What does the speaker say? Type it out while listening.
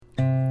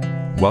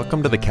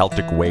Welcome to the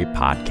Celtic Way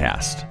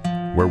podcast,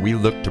 where we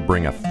look to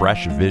bring a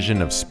fresh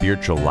vision of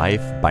spiritual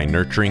life by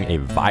nurturing a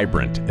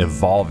vibrant,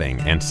 evolving,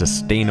 and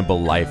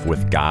sustainable life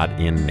with God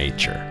in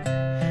nature.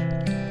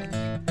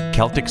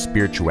 Celtic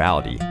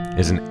spirituality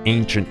is an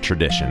ancient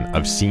tradition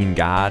of seeing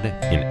God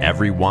in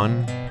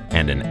everyone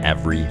and in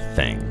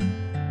everything.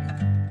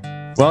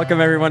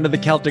 Welcome, everyone, to the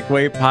Celtic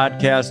Way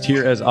podcast.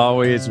 Here, as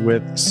always,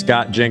 with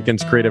Scott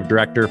Jenkins, creative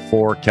director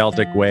for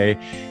Celtic Way.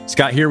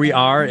 Scott, here we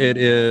are. It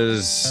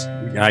is,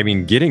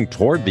 getting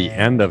toward the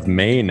end of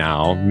May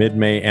now,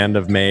 mid-May, end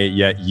of May,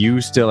 yet you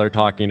still are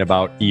talking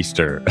about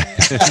Easter.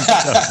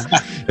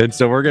 and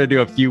so we're going to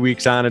do a few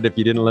weeks on it. If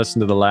you didn't listen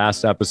to the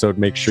last episode,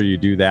 make sure you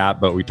do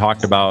that. But we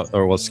talked about,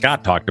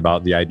 Scott talked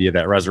about the idea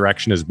that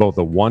resurrection is both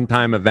a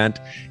one-time event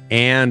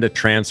and a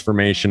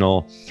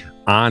transformational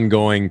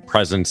ongoing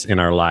presence in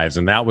our lives.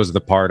 And that was the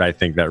part I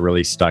think that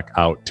really stuck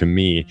out to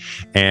me,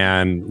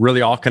 and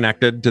really all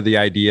connected to the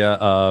idea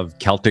of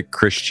Celtic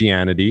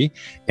Christianity.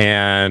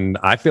 And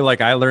I feel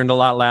like I learned a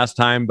lot last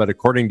time, but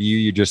according to you,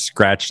 you just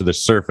scratched the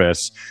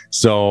surface.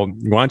 So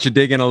why don't you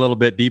dig in a little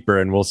bit deeper,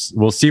 and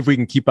we'll see if we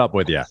can keep up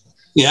with you.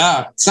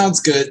 Yeah,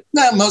 sounds good.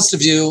 Now, most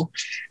of you,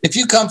 if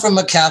you come from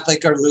a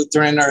Catholic or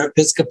Lutheran or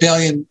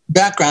Episcopalian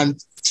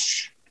background,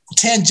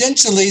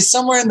 tangentially,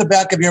 somewhere in the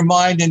back of your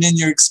mind and in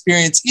your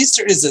experience,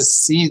 Easter is a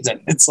season.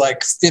 It's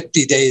like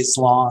 50 days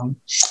long.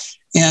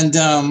 And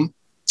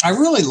I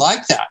really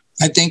like that.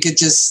 I think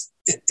it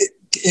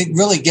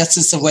really gets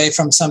us away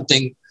from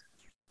something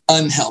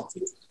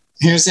unhealthy.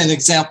 Here's an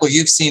example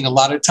you've seen a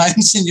lot of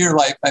times in your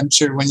life, I'm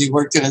sure, when you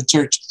worked in a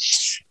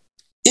church.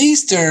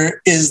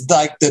 Easter is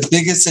like the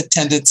biggest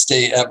attendance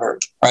day ever,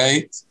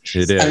 right?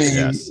 It is,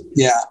 yes.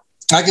 Yeah.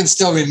 I can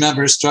still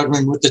remember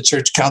struggling with the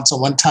church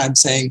council one time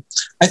saying,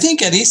 I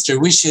think at Easter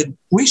we should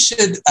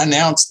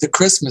announce the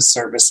Christmas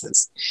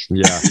services.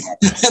 Yeah.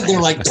 And they're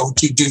like, don't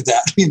you do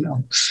that,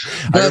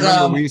 But, I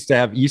remember we used to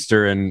have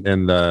Easter,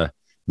 and the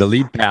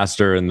lead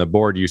pastor and the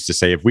board used to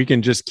say, if we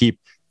can just keep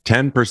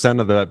 10%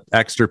 of the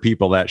extra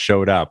people that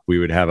showed up, we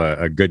would have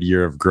a good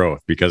year of growth,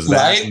 because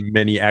that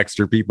many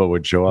extra people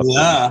would show up.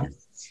 Yeah,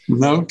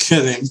 no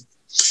kidding.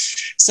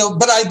 So,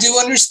 but I do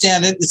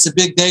understand it. It's a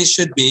big day,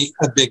 should be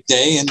a big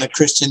day in the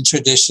Christian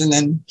tradition.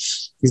 And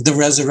the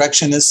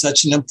resurrection is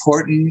such an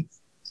important,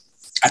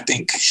 I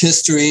think,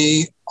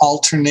 history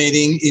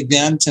alternating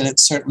event. And it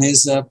certainly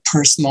is a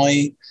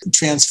personally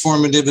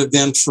transformative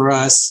event for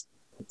us.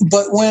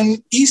 But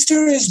when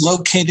Easter is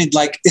located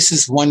like this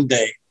is one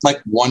day,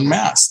 like one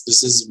mass,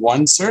 this is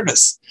one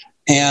service.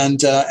 And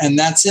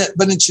that's it.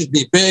 But it should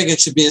be big.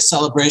 It should be a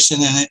celebration.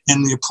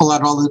 And you pull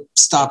out all the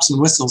stops and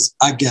whistles.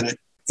 I get it.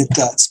 It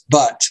does.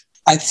 But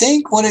I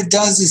think what it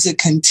does is it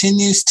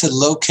continues to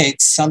locate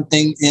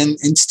something in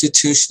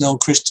institutional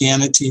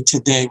Christianity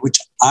today, which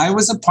I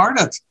was a part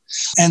of.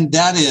 And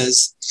that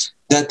is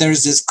that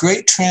there's this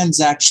great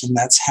transaction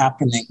that's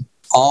happening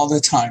all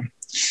the time,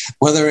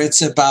 whether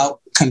it's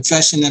about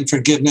confession and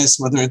forgiveness,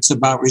 whether it's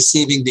about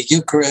receiving the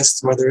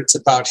Eucharist, whether it's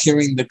about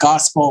hearing the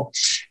gospel.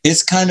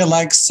 It's kind of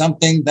like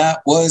something that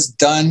was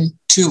done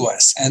to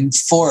us and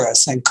for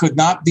us and could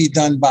not be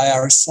done by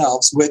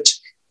ourselves, which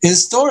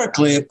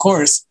historically, of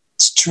course,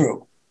 it's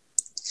true.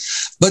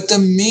 But the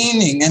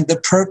meaning and the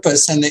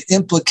purpose and the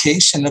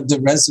implication of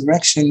the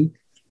resurrection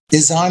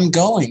is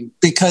ongoing,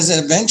 because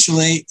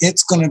eventually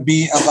it's going to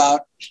be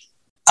about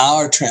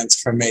our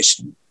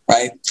transformation,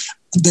 right?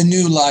 The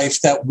new life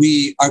that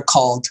we are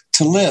called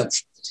to live.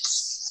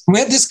 We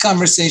had this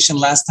conversation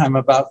last time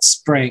about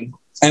spring,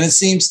 and it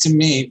seems to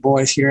me,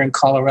 boy, here in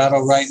Colorado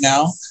right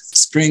now,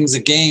 spring's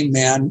a game,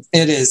 man.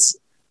 It is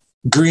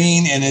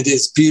green and it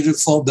is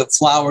beautiful. The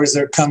flowers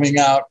are coming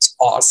out. It's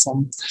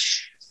awesome.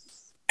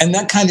 And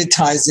that kind of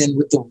ties in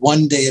with the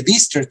one day of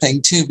Easter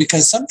thing too,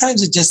 because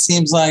sometimes it just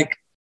seems like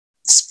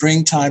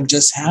springtime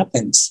just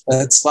happens.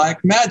 It's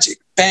like magic.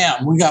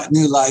 Bam, we got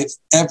new life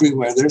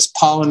everywhere. There's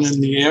pollen in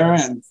the air,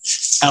 and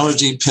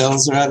allergy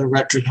pills are at a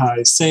record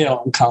high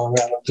sale in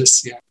Colorado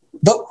this year.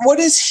 But what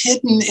is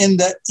hidden in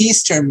the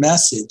Easter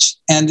message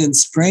and in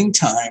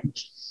springtime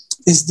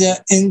is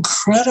the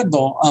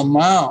incredible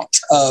amount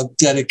of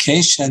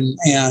dedication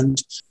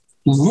and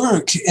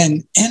work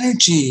and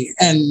energy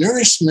and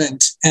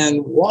nourishment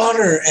and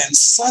water and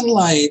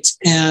sunlight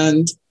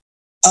and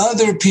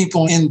other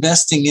people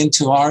investing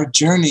into our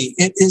journey.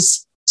 It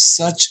is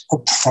such a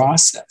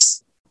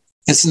process.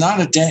 It's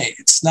not a day.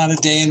 It's not a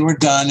day and we're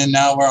done and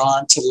now we're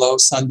on to Low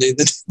Sunday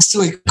the next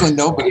week when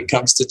nobody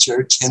comes to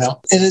church,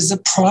 It is a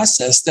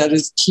process that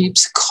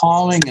keeps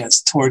calling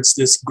us towards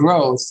this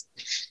growth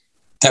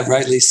that,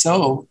 rightly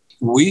so,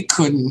 we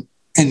couldn't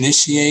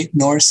initiate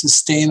nor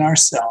sustain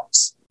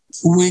ourselves.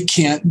 We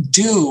can't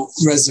do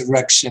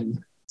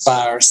resurrection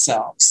by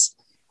ourselves.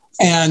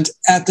 And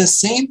at the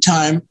same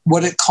time,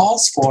 what it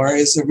calls for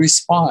is a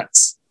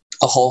response,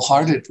 a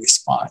wholehearted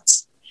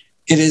response.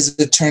 It is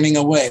the turning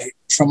away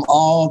from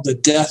all the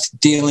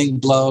death-dealing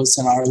blows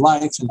in our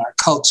life, in our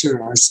culture,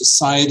 our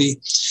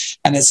society.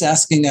 And it's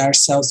asking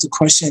ourselves the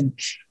question,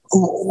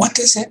 what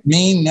does it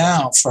mean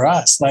now for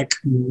us? Like,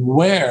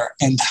 where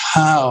and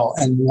how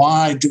and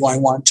why do I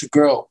want to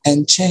grow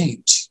and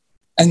change?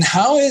 And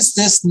how is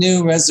this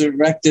new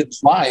resurrected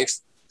life,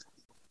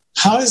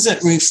 how is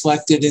it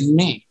reflected in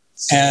me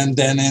and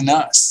then in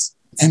us?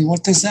 And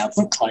what does that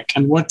look like?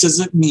 And what does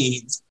it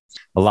mean?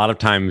 A lot of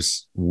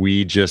times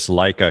we just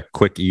like a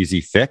quick,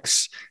 easy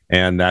fix.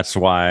 And that's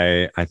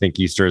why I think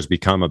Easter has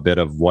become a bit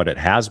of what it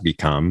has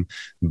become.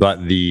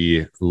 But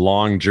the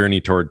long journey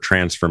toward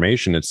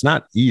transformation, it's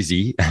not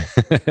easy.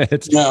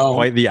 It's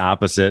quite the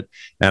opposite.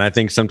 And I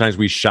think sometimes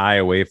we shy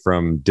away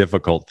from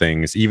difficult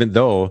things, even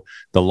though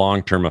the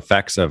long-term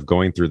effects of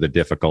going through the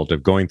difficult,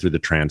 of going through the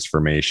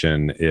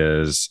transformation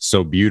is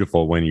so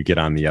beautiful when you get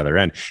on the other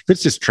end. If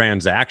it's just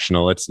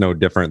transactional, it's no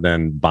different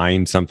than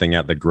buying something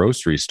at the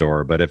grocery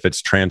store. But if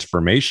it's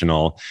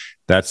transformational,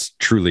 that's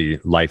truly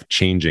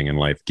life-changing and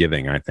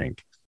life-giving, I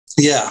think.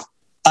 Yeah.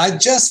 I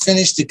just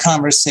finished a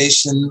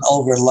conversation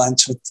over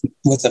lunch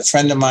with a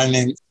friend of mine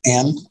named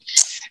Ann.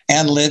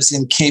 Ann lives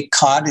in Cape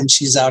Cod, and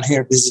she's out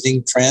here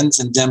visiting friends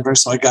in Denver.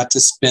 So I got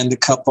to spend a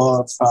couple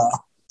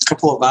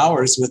of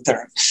hours with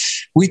her.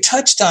 We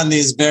touched on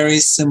these very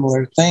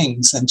similar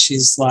things, and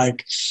she's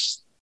like,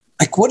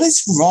 what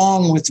is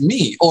wrong with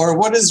me? Or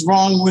what is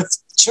wrong with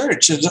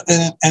church?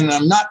 And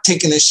I'm not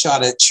taking a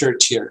shot at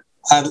church here.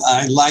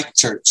 I like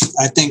church.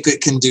 I think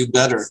it can do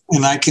better,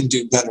 and I can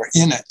do better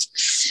in it.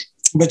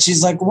 But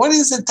she's like, what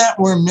is it that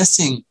we're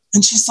missing?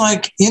 And she's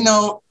like,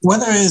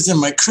 whether it is in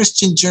my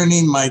Christian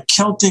journey, my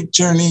Celtic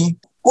journey,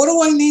 what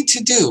do I need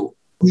to do?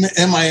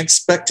 Am I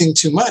expecting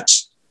too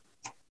much?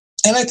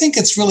 And I think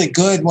it's really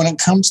good when it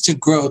comes to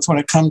growth, when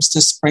it comes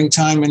to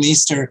springtime and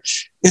Easter.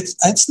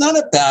 It's not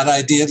a bad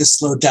idea to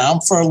slow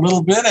down for a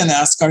little bit and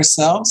ask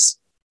ourselves,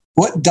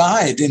 what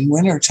died in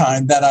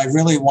wintertime that I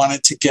really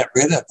wanted to get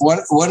rid of?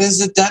 What is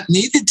it that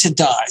needed to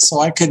die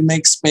so I could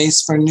make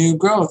space for new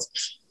growth?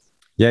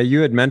 Yeah,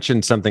 you had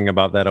mentioned something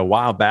about that a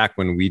while back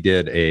when we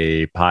did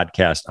a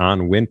podcast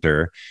on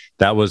winter.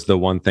 That was the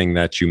one thing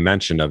that you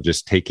mentioned, of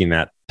just taking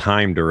that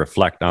time to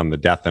reflect on the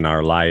death in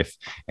our life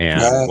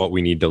and what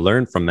we need to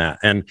learn from that.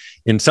 And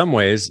in some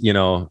ways,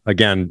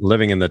 again,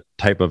 living in the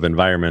type of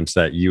environments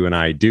that you and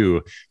I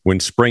do, when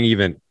spring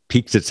even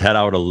peeks its head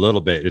out a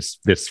little bit,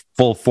 it's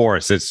full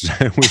force.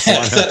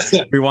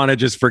 We want to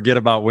just forget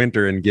about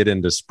winter and get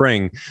into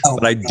spring.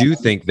 But I do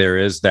think there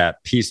is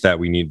that piece that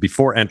we need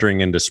before entering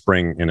into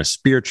spring in a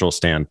spiritual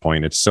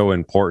standpoint. It's so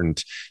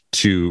important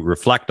to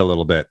reflect a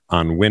little bit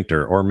on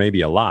winter, or maybe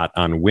a lot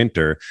on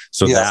winter,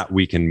 so that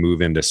we can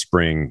move into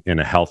spring in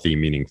a healthy,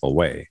 meaningful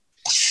way.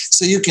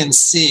 So you can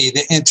see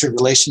the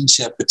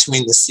interrelationship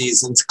between the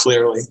seasons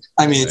clearly.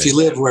 I mean, if you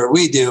live where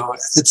we do,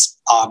 it's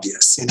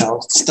obvious,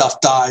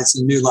 stuff dies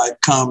and new life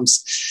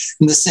comes.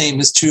 And the same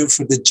is true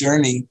for the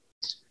journey.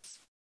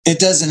 It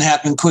doesn't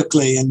happen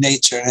quickly in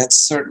nature, and it's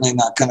certainly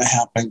not going to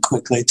happen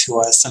quickly to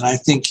us. And I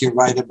think you're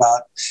right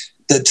about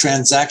the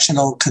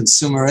transactional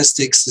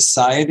consumeristic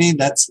society.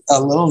 That's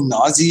a little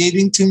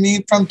nauseating to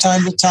me from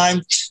time to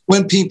time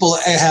when people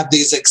have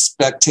these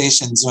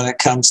expectations when it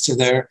comes to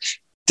their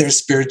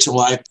spiritual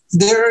life.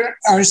 There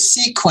are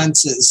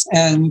sequences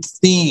and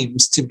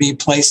themes to be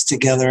placed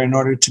together in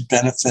order to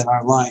benefit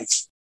our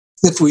life.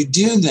 If we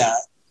do that,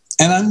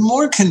 and I'm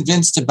more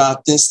convinced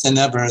about this than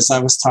ever as I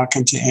was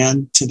talking to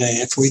Ann today,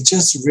 if we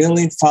just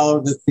really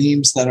follow the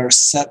themes that are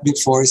set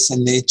before us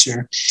in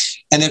nature,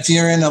 and if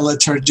you're in a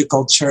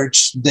liturgical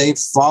church, they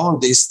follow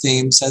these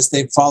themes as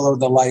they follow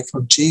the life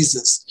of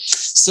Jesus.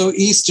 So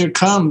Easter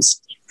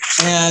comes,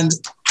 and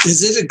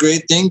is it a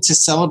great thing to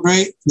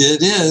celebrate?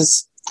 It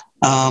is.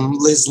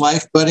 Is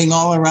life budding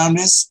all around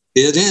us?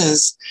 It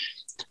is.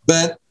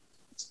 But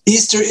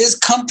Easter is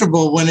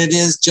comfortable when it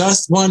is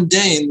just one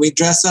day and we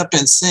dress up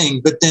and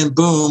sing, but then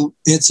boom,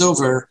 it's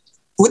over.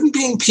 Wouldn't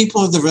being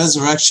people of the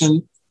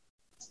resurrection,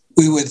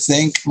 we would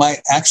think,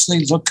 might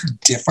actually look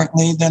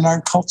differently than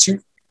our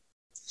culture?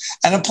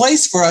 And a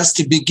place for us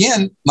to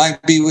begin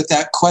might be with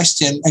that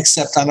question,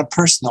 except on a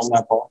personal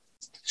level.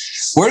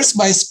 Where's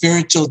my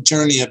spiritual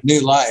journey of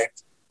new life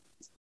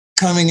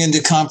coming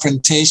into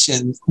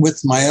confrontation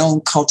with my own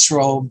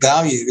cultural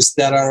values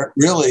that are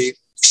really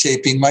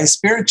shaping my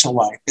spiritual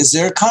life? Is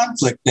there a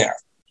conflict there?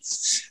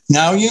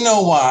 Now you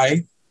know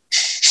why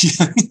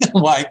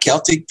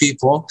Celtic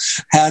people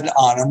had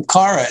Anam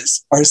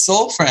Caras, or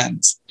soul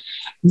friends.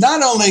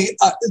 Not only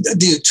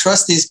do you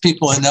trust these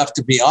people enough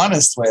to be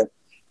honest with,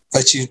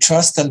 but you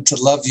trust them to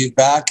love you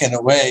back in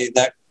a way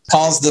that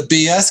calls the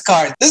BS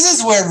card. This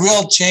is where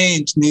real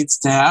change needs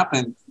to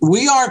happen.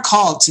 We are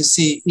called to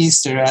see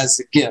Easter as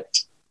a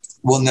gift.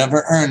 We'll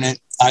never earn it.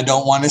 I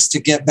don't want us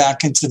to get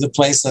back into the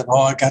place of,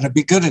 I got to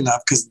be good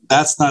enough, because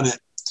that's not it.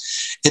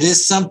 It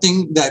is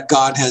something that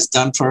God has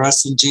done for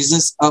us in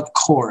Jesus, of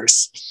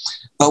course.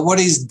 But what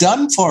he's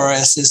done for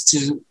us is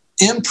to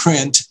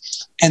imprint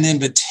an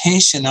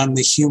invitation on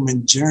the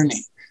human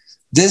journey.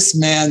 This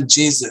man,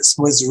 Jesus,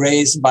 was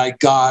raised by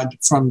God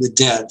from the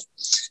dead.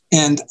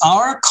 And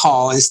our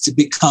call is to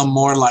become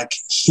more like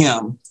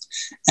him.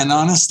 And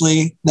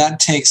honestly, that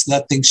takes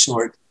nothing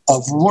short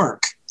of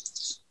work.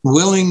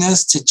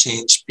 willingness to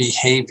change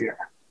behavior.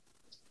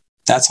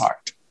 That's hard.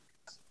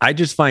 I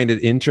just find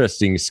it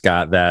interesting,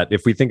 Scott, that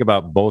if we think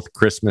about both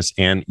Christmas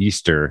and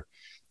Easter,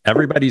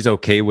 everybody's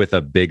okay with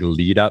a big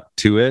lead up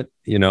to it,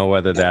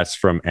 whether that's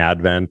from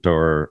Advent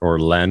or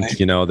Lent.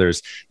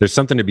 Right. There's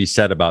something to be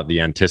said about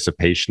the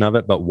anticipation of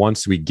it. But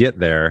once we get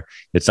there,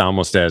 it's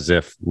almost as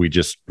if we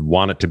just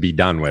want it to be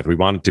done with. We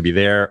want it to be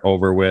there,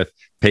 over with,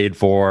 paid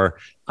for,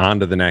 on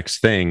to the next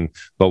thing.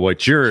 But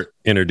what you're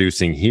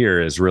introducing here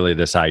is really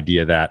this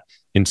idea that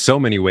in so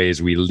many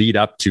ways we lead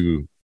up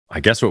to, I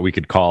guess, what we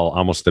could call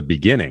almost the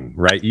beginning,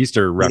 right?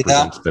 Easter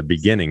represents the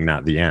beginning,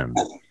 not the end.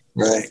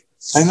 Right.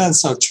 And that's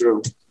so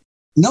true.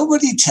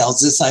 Nobody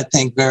tells us, I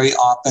think, very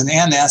often.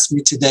 Anne asked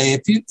me today,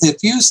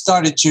 if you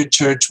started your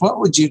church, what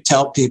would you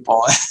tell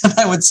people? And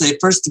I would say,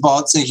 first of all,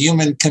 it's a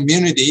human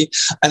community.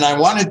 And I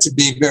want it to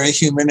be very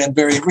human and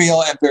very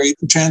real and very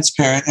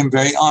transparent and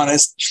very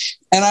honest.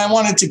 And I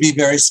want it to be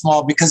very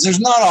small because there's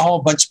not a whole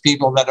bunch of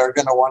people that are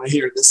going to want to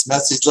hear this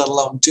message, let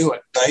alone do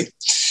it, right?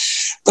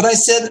 But I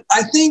said,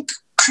 I think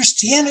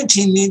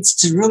Christianity needs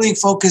to really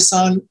focus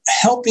on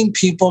helping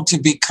people to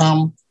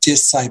become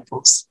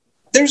disciples.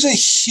 There's a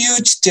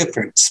huge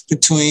difference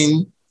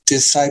between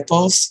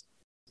disciples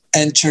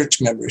and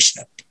church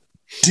membership.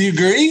 Do you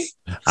agree?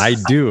 I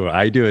do.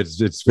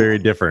 It's very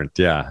different.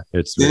 Yeah,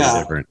 it's very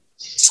different.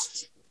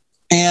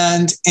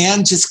 And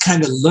Anne just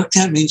kind of looked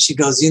at me and she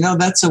goes,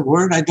 that's a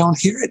word I don't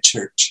hear at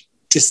church,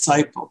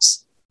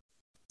 disciples.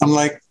 I'm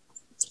like,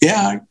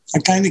 yeah, I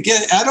kind of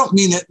get it. I don't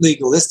mean it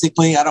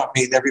legalistically. I don't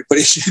mean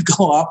everybody should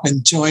go off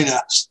and join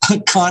a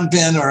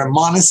convent or a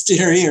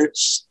monastery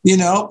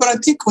but I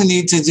think we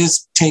need to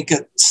just take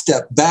a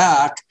step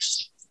back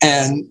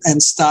and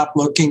stop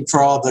looking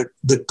for all the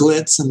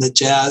glitz and the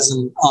jazz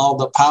and all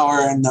the power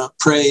and the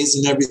praise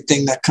and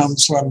everything that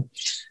comes from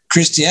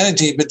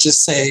Christianity, but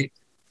just say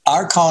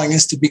our calling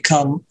is to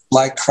become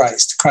like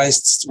Christ.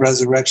 Christ's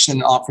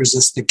resurrection offers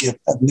us the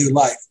gift of new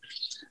life.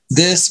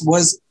 This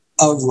was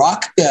a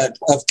rock bed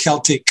of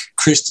Celtic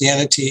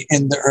Christianity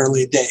in the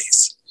early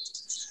days.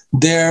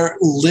 Their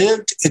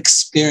lived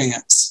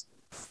experience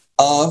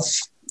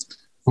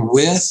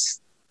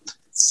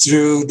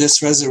through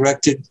this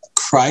resurrected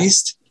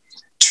Christ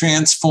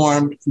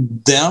transformed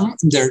them,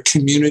 their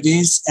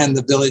communities, and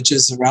the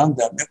villages around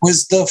them. It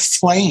was the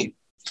flame,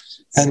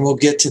 and we'll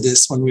get to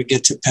this when we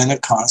get to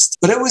Pentecost,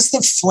 but it was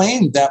the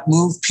flame that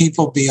moved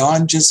people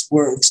beyond just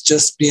words,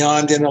 just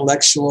beyond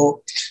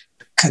intellectual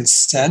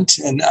consent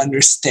and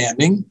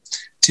understanding,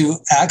 to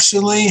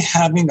actually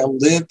having a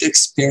lived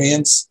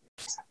experience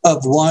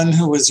of one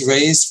who was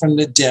raised from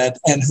the dead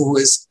and who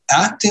was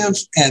active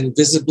and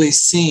visibly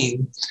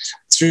seen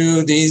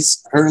through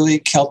these early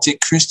Celtic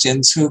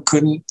Christians who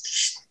couldn't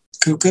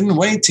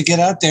wait to get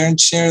out there and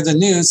share the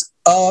news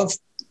of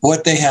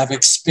what they have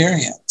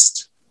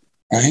experienced,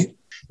 right?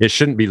 It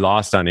shouldn't be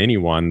lost on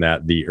anyone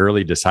that the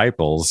early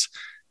disciples,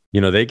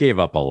 they gave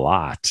up a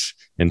lot.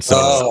 And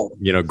so,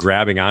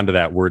 grabbing onto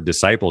that word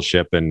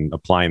discipleship and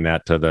applying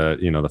that to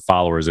the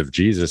followers of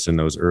Jesus in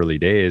those early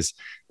days,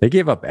 they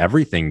gave up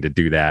everything to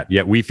do that.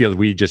 Yet we feel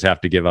we just have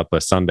to give up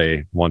a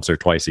Sunday once or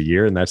twice a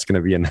year, and that's going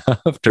to be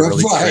enough to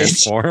really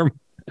transform.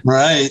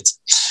 Right.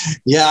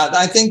 Yeah,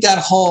 I think that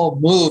whole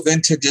move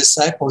into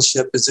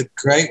discipleship is a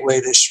great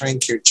way to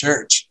shrink your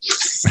church.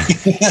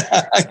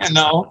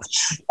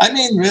 I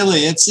mean, really,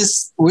 it's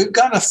just, we've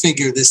got to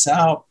figure this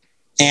out.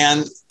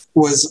 And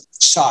was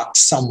shocked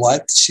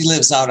somewhat. She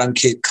lives out on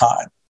Cape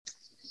Cod.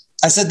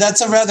 I said, that's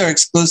a rather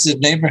exclusive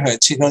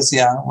neighborhood. She goes,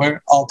 yeah,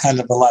 we're all kind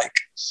of alike.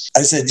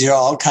 I said, you're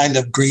all kind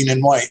of green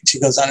and white. She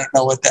goes, I don't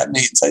know what that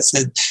means. I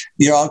said,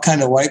 you're all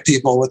kind of white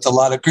people with a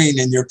lot of green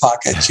in your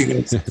pocket. She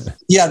goes,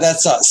 yeah,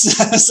 that's us.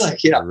 I was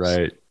like, yeah.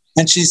 Right.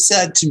 And she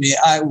said to me,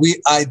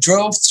 I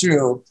drove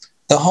through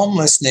the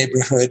homeless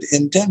neighborhood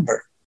in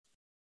Denver.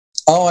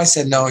 Oh, I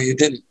said, no, you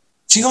didn't.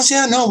 She goes,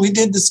 yeah, no, we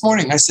did this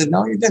morning. I said,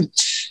 no, you didn't.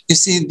 You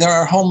see, there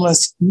are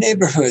homeless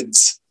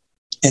neighborhoods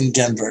in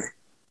Denver.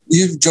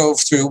 You drove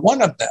through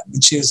one of them.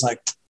 And she was like,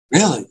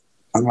 really?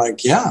 I'm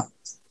like, yeah.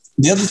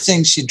 The other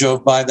thing she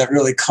drove by that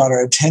really caught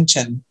her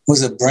attention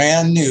was a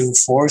brand new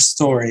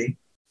 4-story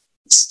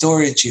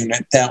storage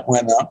unit that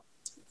went up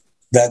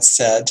that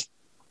said,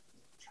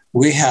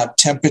 we have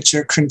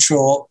temperature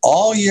control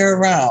all year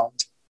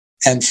round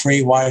and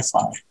free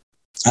Wi-Fi.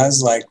 I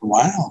was like,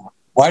 wow.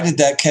 Why did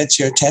that catch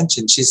your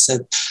attention? She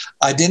said,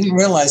 I didn't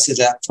realize it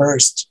at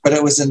first, but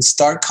it was in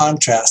stark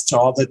contrast to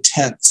all the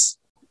tents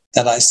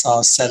that I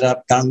saw set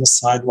up down the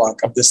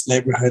sidewalk of this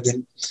neighborhood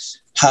and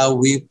how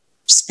we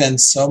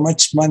spend so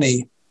much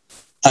money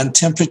on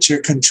temperature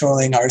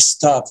controlling our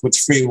stuff with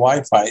free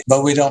Wi-Fi,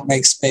 but we don't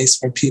make space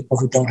for people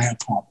who don't have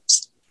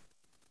homes.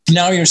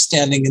 Now you're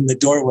standing in the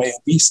doorway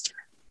of Easter.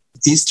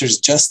 Easter's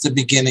just the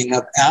beginning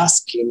of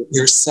asking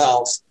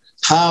yourself,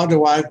 how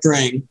do I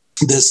bring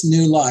this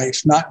new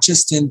life, not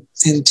just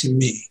into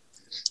me,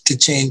 to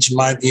change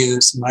my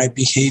views, my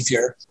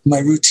behavior, my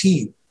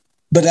routine.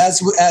 But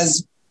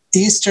as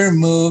Easter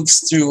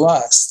moves through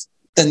us,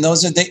 then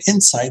those are the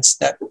insights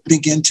that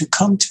begin to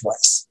come to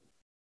us.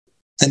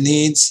 The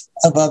needs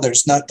of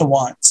others, not the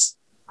wants.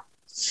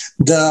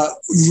 the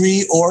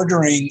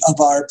reordering of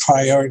our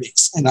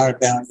priorities and our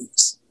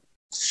values,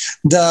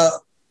 the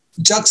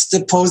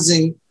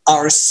juxtaposing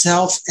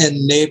ourself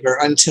and neighbor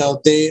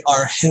until they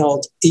are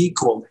held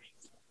equally.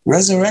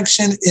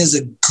 Resurrection is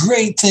a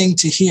great thing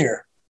to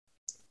hear.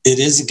 It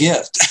is a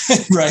gift,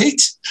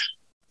 right?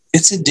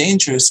 It's a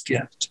dangerous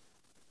gift.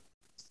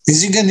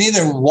 Because you can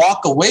either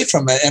walk away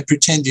from it and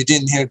pretend you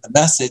didn't hear the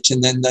message,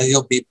 and then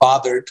you'll be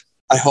bothered,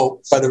 I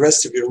hope, by the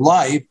rest of your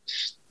life.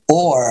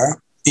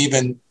 Or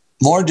even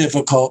more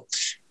difficult,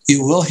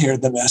 you will hear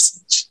the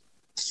message.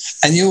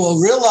 And you will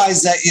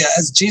realize that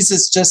as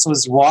Jesus just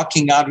was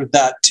walking out of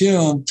that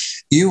tomb,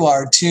 you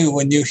are too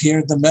when you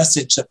hear the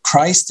message that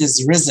Christ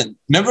is risen.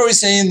 Remember we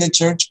say in the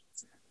church,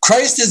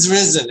 Christ is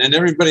risen, and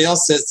everybody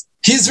else says,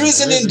 He's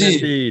risen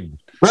indeed.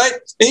 Right?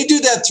 And you do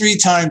that 3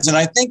 times, and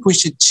I think we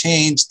should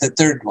change the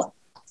third one.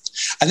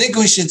 I think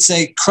we should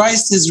say,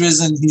 Christ is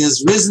risen, He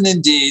is risen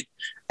indeed.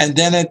 And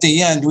then at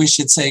the end, we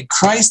should say,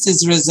 Christ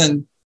is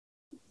risen,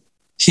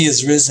 He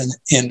is risen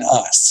in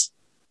us.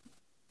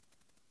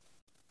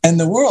 And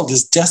the world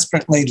is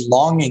desperately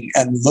longing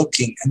and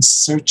looking and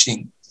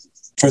searching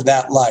for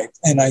that life.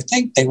 And I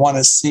think they want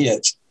to see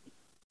it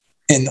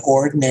in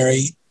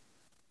ordinary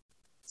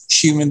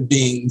human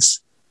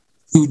beings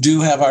who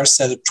do have our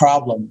set of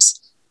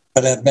problems,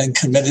 but have been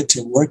committed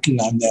to working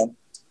on them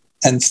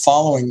and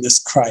following this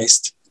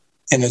Christ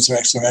in His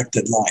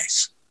resurrected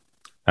life.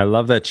 I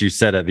love that you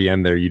said at the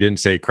end there, you didn't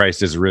say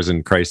Christ is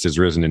risen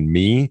in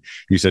me.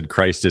 You said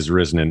Christ is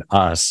risen in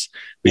us,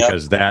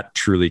 because that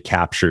truly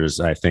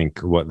captures, I think,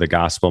 what the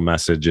gospel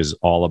message is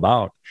all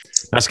about.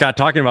 Now, Scott,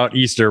 talking about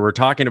Easter, we're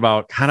talking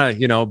about kind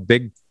of,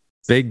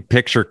 big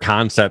picture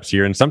concepts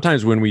here. And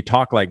sometimes when we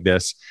talk like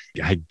this,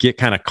 I get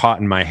kind of caught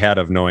in my head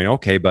of knowing,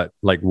 okay, but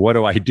like, what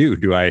do I do?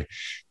 I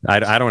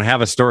don't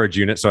have a storage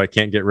unit, so I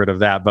can't get rid of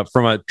that. But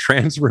from a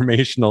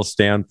transformational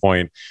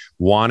standpoint,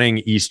 wanting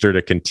Easter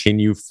to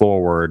continue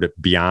forward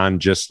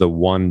beyond just the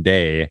one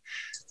day,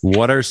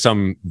 what are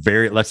some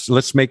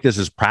let's make this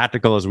as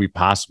practical as we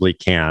possibly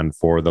can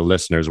for the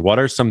listeners. What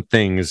are some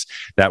things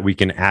that we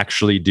can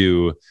actually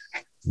do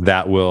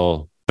that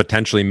will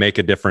potentially make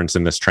a difference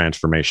in this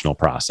transformational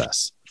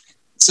process?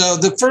 So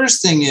the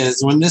first thing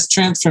is, when this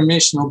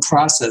transformational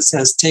process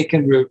has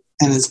taken root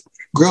and is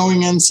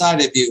growing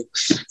inside of you,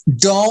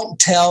 don't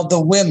tell the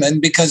women,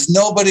 because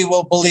nobody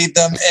will believe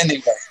them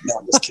anyway. No,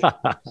 I'm just kidding.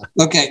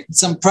 Okay,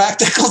 some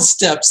practical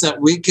steps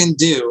that we can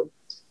do,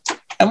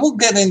 and we'll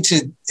get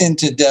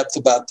into depth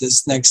about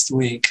this next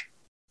week.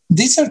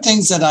 These are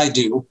things that I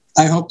do.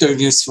 I hope they're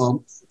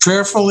useful.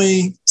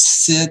 Prayerfully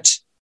sit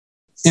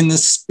in the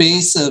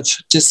space of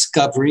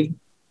discovery,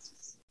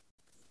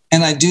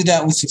 and I do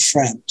that with a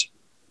friend.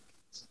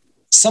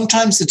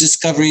 Sometimes the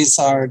discoveries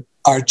are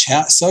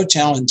so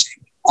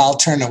challenging, I'll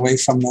turn away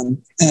from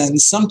them. And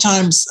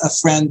sometimes a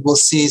friend will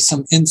see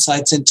some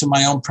insights into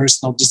my own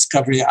personal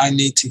discovery I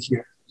need to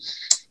hear.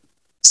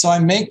 So I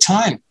make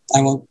time.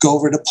 I will go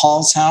over to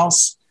Paul's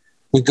house.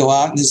 We go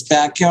out in his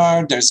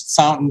backyard. There's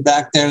a fountain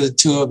back there, the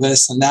two of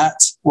us, and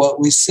that's what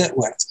we sit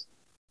with.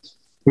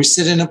 We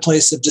sit in a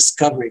place of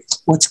discovery.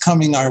 What's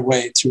coming our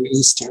way through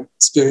Easter?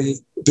 It's very,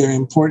 very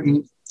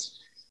important.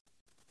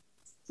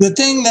 The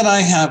thing that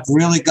I have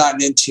really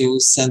gotten into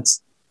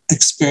since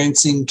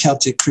experiencing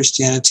Celtic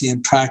Christianity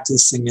and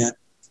practicing it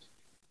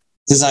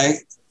is I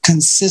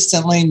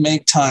consistently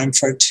make time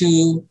for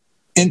 2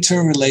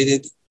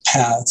 interrelated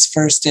paths.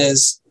 First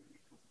is,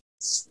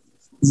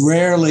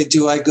 rarely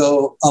do I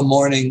go a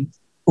morning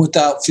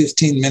without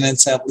 15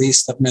 minutes at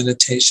least of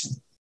meditation.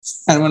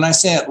 And when I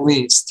say at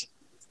least,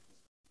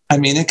 I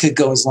mean it could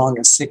go as long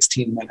as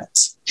 16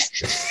 minutes.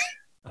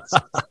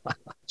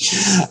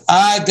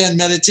 I've been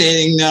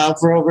meditating now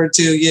for over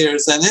 2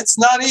 years, and it's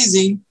not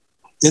easy.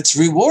 It's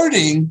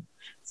rewarding,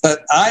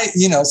 but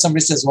somebody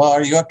says, well,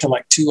 are you up to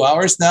like 2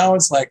 hours now?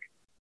 It's like,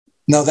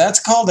 no, that's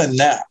called a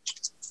nap.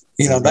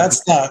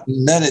 That's not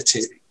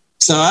meditating.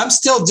 So I'm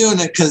still doing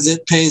it because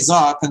it pays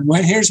off. And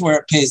here's where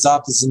it pays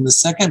off is in the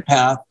second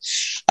path.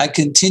 I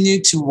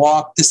continue to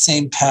walk the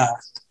same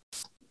path.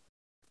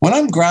 When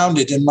I'm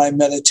grounded in my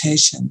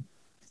meditation,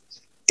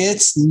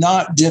 it's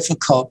not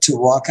difficult to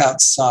walk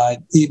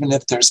outside, even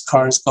if there's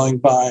cars going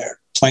by or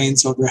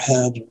planes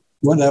overhead or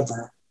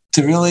whatever,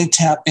 to really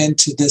tap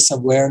into this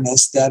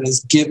awareness that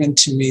is given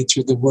to me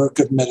through the work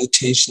of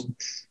meditation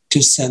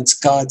to sense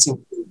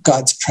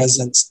God's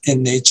presence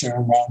in nature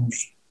around me.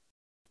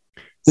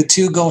 The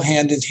two go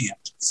hand in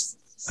hand.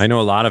 I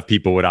know a lot of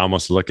people would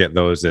almost look at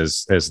those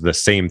as the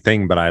same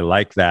thing, but I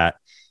like that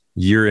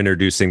you're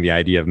introducing the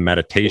idea of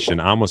meditation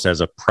almost as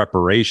a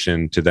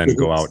preparation to then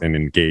go out and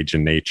engage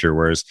in nature.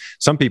 Whereas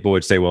some people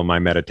would say, well, my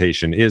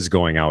meditation is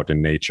going out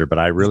in nature, but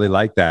I really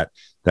like that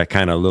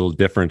kind of little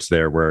difference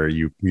there where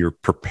you're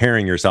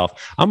preparing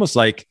yourself almost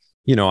like,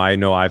 I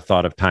know I've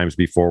thought of times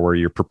before where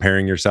you're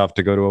preparing yourself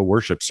to go to a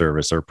worship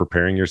service or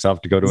preparing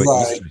yourself to go to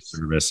a Easter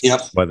service,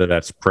 whether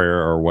that's prayer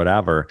or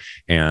whatever.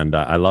 And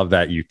I love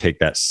that you take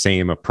that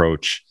same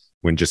approach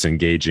when just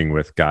engaging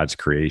with God's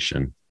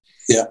creation.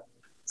 Yeah.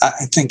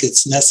 I think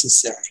it's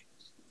necessary.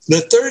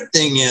 The third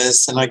thing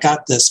is, and I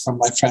got this from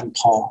my friend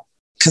Paul,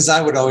 because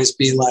I would always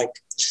be like,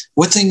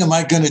 what thing am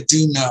I going to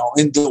do now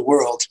in the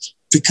world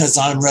because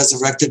I'm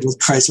resurrected with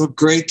Christ? What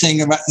great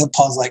thing am I? And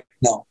Paul's like,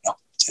 no,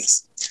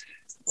 just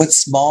what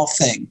small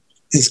thing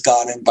is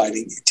God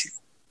inviting you to?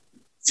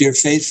 If you're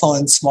faithful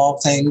in small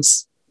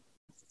things,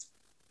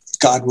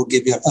 God will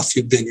give you a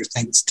few bigger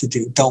things to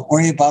do. Don't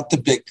worry about the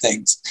big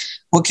things.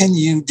 What can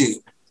you do?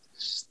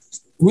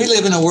 We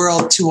live in a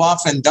world too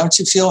often. Don't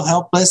you feel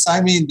helpless?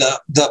 I mean,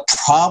 the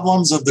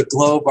problems of the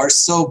globe are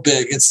so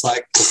big. It's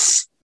like,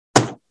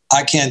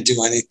 I can't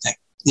do anything.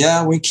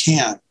 Yeah, we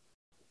can.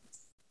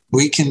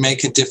 We can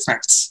make a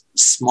difference.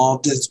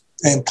 Small,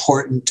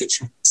 important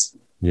difference.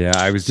 Yeah,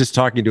 I was just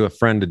talking to a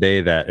friend today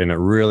and it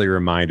really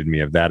reminded me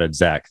of that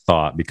exact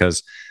thought,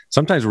 because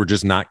sometimes we're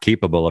just not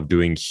capable of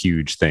doing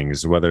huge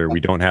things, whether we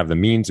don't have the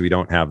means, we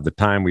don't have the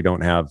time, we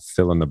don't have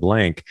fill in the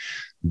blank.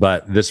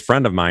 But this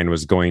friend of mine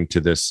was going to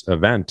this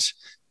event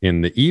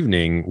in the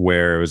evening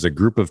where it was a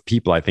group of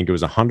people, I think it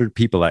was 100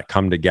 people that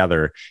come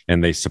together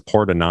and they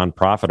support a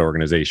nonprofit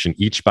organization,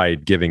 each by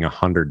giving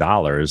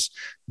 $100.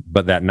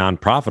 But that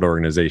nonprofit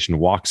organization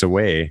walks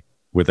away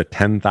with a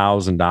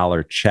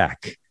 $10,000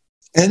 check.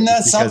 Isn't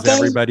that because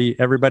something?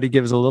 Everybody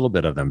gives a little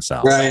bit of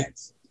themselves. Right.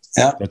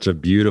 Yeah. That's a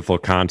beautiful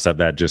concept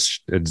that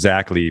just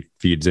exactly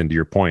feeds into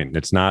your point.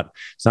 It's not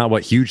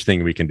what huge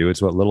thing we can do.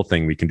 It's what little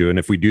thing we can do. And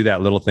if we do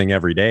that little thing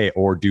every day,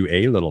 or do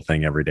a little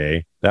thing every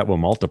day, that will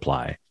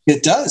multiply.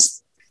 It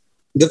does.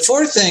 The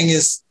fourth thing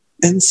is,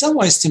 in some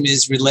ways to me,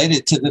 is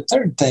related to the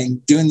third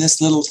thing, doing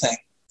this little thing.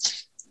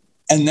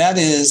 And that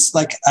is,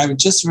 like, I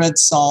just read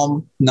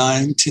Psalm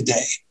 9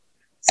 today,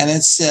 and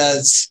it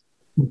says,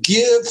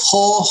 give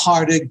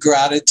wholehearted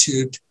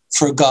gratitude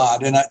for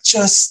God. And it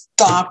just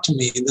stopped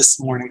me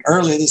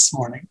early this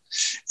morning.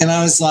 And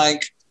I was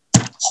like,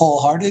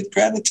 wholehearted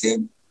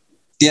gratitude?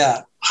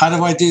 Yeah. How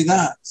do I do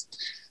that?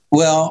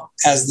 Well,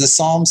 as the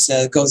Psalm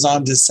goes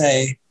on to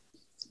say,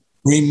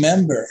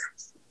 remember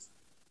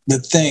the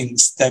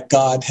things that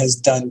God has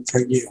done for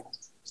you.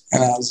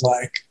 And I was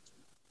like,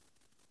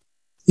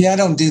 yeah, I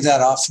don't do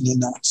that often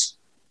enough.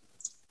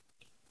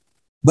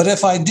 But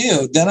if I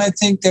do, then I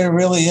think there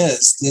really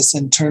is this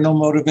internal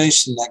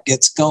motivation that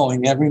gets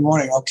going every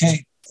morning.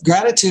 Okay,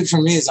 gratitude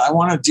for me is I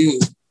want to do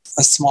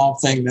a small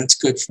thing that's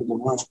good for the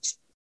world.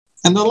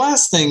 And the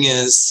last thing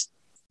is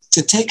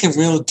to take a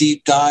real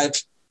deep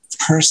dive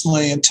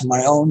personally into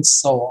my own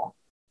soul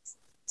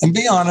and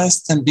be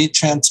honest and be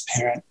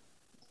transparent.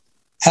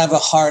 Have a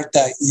heart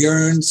that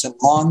yearns and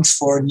longs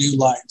for new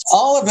life.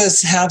 All of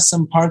us have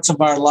some parts of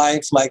our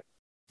life,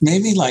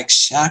 maybe like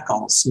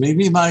shackles,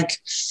 maybe like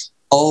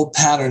old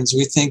patterns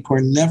we think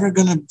we're never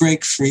going to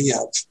break free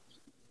of.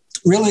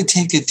 Really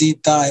take a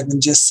deep dive and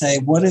just say,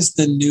 what is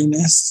the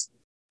newness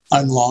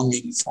I'm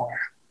longing for?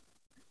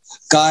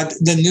 God,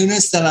 the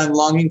newness that I'm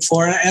longing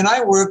for. And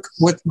I work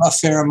with a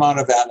fair amount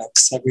of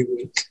addicts every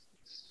week.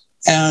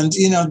 And,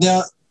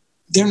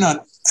 they're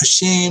not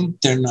ashamed.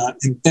 They're not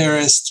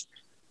embarrassed.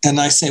 And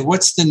I say,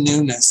 what's the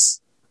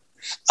newness?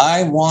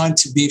 I want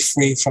to be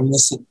free from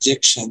this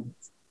addiction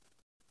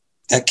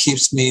that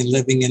keeps me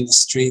living in the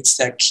streets,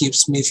 that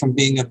keeps me from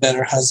being a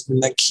better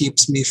husband, that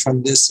keeps me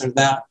from this or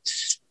that.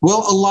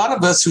 Well, a lot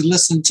of us who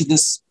listen to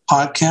this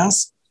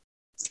podcast,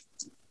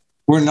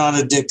 we're not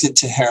addicted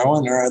to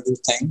heroin or other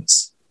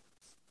things.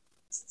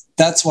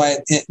 That's why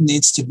it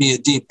needs to be a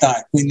deep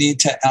dive. We need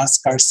to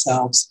ask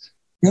ourselves,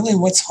 really,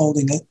 what's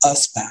holding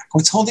us back?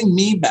 What's holding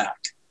me back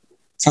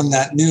from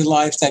that new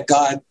life that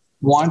God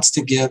wants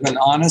to give? And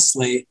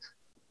honestly,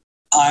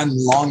 I'm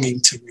longing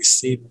to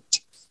receive it.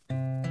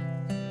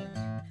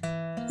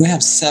 We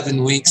have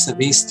 7 weeks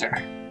of Easter.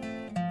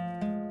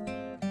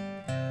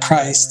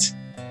 Christ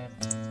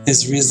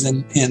is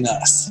risen in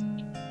us,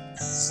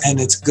 and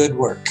it's good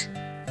work.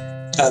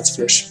 That's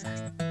for sure.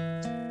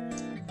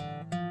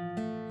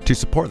 To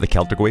support the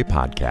Celtic Way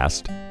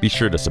podcast, be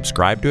sure to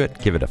subscribe to it,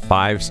 give it a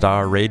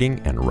 5-star rating,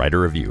 and write a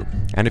review.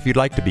 And if you'd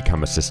like to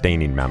become a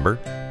sustaining member,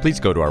 please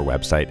go to our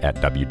website at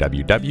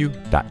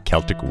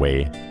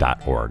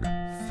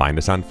www.celticway.org. Find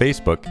us on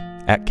Facebook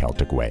at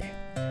Celtic Way.